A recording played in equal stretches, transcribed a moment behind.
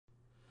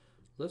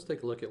Let's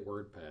take a look at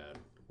WordPad.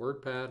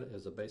 WordPad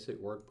is a basic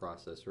word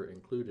processor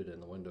included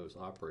in the Windows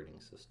operating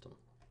system.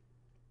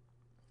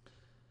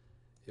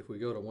 If we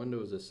go to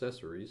Windows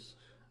Accessories,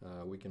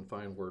 we can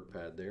find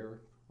WordPad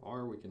there,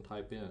 or we can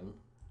type in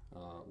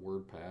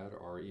WordPad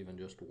or even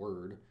just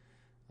Word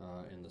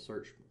in the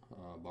search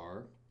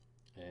bar.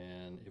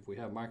 And if we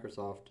have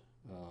Microsoft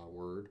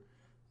Word,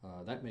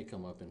 that may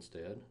come up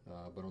instead,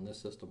 but on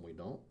this system we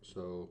don't.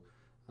 So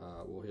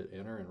we'll hit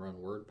enter and run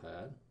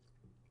WordPad.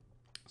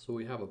 So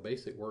we have a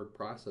basic word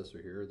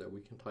processor here that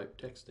we can type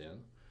text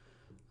in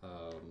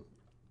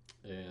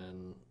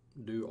and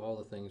do all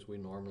the things we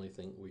normally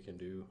think we can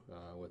do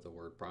with a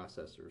word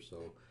processor.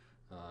 So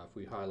if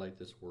we highlight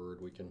this word,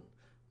 we can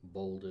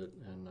bold it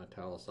and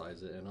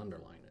italicize it and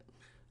underline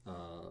it.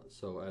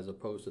 So as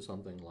opposed to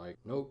something like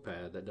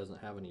Notepad that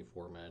doesn't have any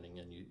formatting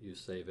and you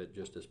save it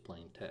just as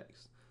plain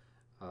text.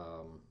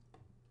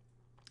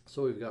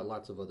 So we've got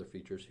lots of other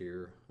features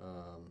here,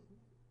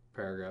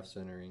 paragraph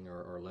centering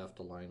or left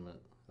alignment.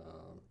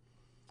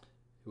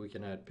 We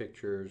can add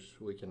pictures,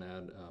 we can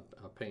add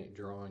a paint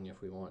drawing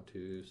if we want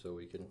to, so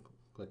we can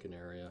click an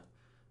area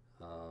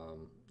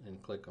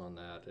and click on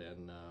that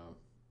and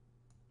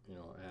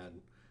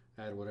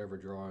add whatever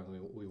drawing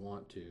we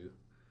want to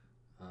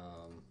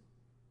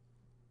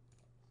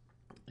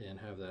and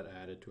have that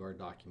added to our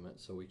document.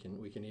 So we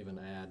can even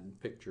add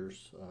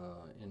pictures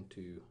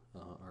into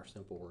our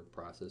simple word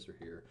processor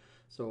here.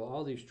 So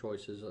all these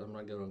choices, I'm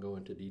not going to go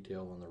into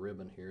detail on the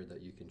ribbon here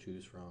that you can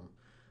choose from.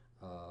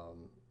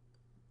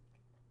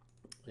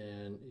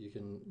 And you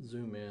can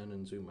zoom in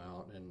and zoom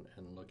out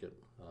and look at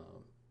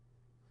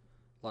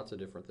lots of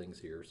different things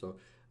here. So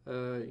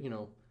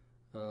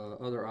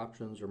other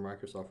options are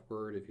Microsoft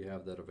Word if you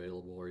have that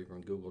available, or even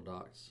Google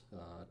Docs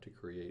to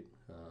create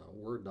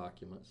Word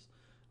documents.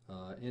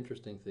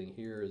 Interesting thing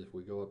here is if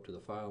we go up to the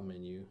File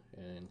menu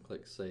and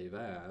click Save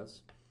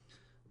As,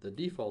 the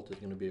default is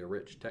going to be a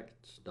rich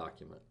text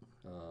document,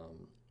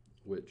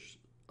 which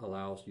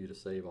allows you to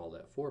save all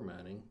that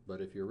formatting. But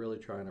if you're really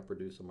trying to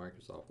produce a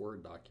Microsoft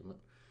Word document,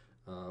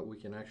 we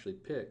can actually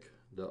pick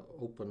the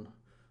open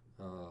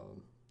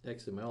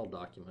XML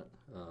document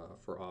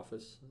for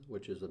Office,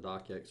 which is a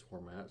docx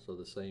format, so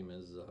the same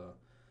as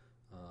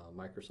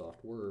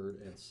Microsoft Word,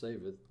 and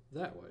save it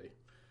that way.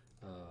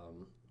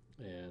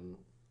 And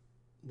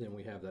then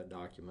we have that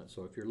document.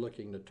 So if you're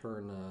looking to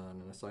turn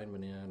an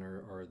assignment in,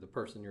 or the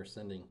person you're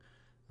sending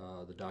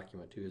the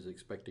document to is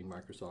expecting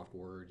Microsoft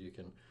Word, you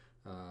can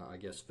I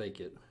guess fake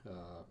it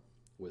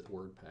with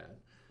WordPad.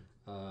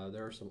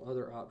 There are some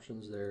other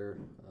options there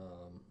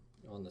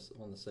on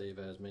the Save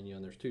As menu,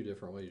 and there's two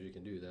different ways you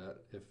can do that.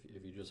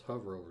 If you just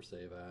hover over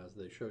Save As,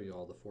 they show you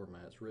all the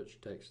formats. Rich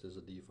text is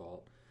a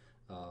default.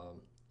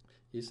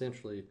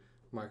 Essentially,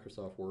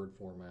 Microsoft Word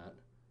format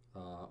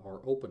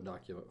or open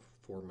document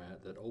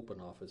format that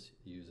OpenOffice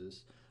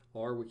uses,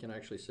 or we can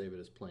actually save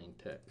it as plain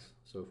text.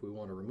 So if we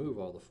want to remove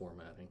all the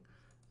formatting,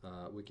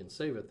 we can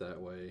save it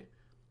that way.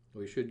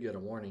 We should get a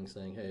warning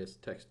saying, hey, it's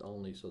text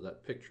only, so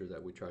that picture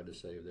that we tried to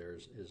save there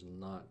is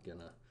not going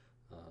to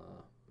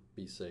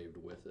be saved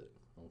with it.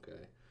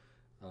 Okay.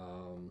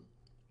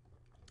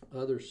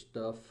 Other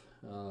stuff,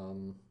 a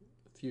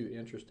few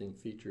interesting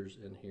features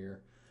in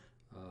here.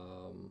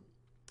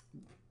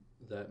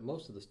 That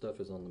most of the stuff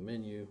is on the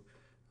menu.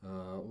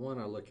 One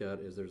I look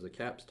at is there's a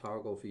caps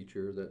toggle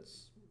feature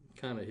that's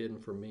kind of hidden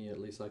from me, at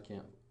least I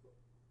can't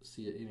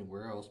see it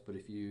anywhere else, but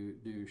if you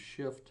do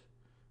Shift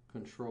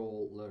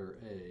Control letter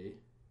A,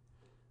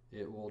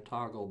 it will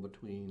toggle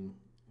between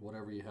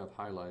whatever you have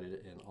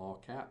highlighted in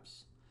all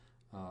caps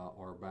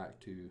or back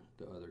to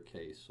the other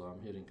case. So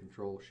I'm hitting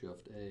Control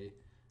Shift A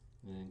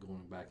and then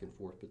going back and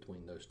forth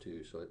between those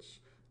two. So it's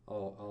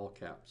all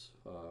caps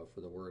for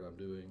the word I'm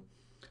doing.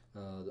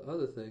 The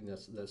other thing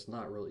that's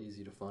not real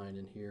easy to find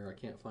in here, I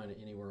can't find it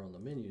anywhere on the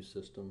menu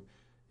system,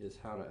 is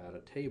how to add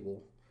a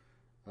table.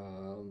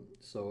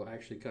 So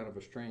actually kind of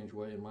a strange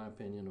way, in my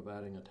opinion, of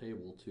adding a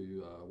table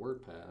to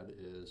WordPad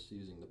is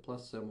using the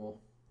plus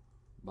symbol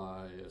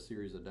by a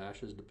series of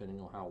dashes, depending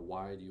on how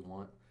wide you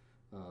want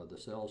the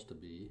cells to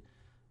be,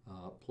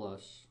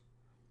 plus,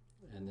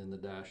 and then the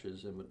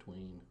dashes in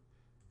between.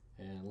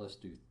 And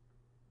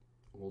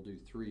we'll do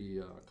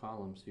three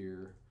columns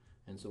here,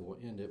 and so we'll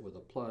end it with a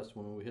plus.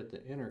 When we hit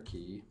the enter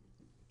key,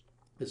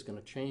 it's going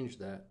to change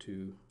that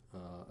to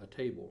a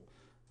table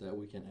that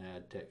we can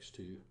add text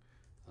to.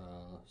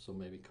 So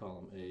maybe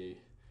column A,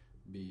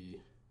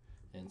 B,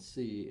 and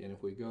C, and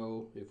if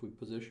we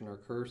position our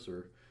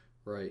cursor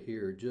right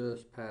here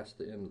just past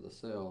the end of the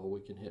cell,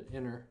 we can hit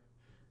enter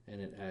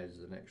and it adds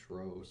the next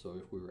row. So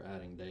if we were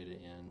adding data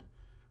in,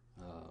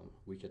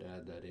 we could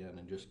add that in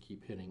and just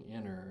keep hitting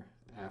enter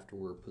after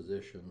we're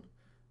positioned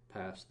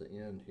past the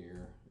end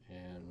here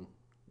and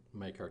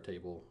make our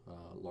table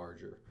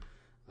larger.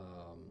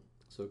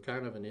 So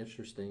kind of an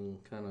interesting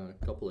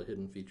couple of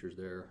hidden features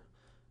there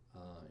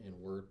in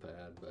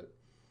WordPad, but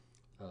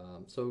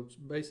so it's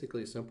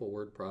basically a simple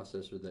word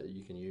processor that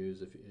you can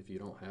use if you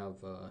don't have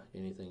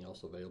anything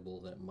else available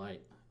that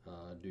might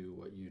do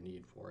what you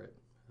need for it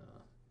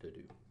to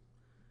do.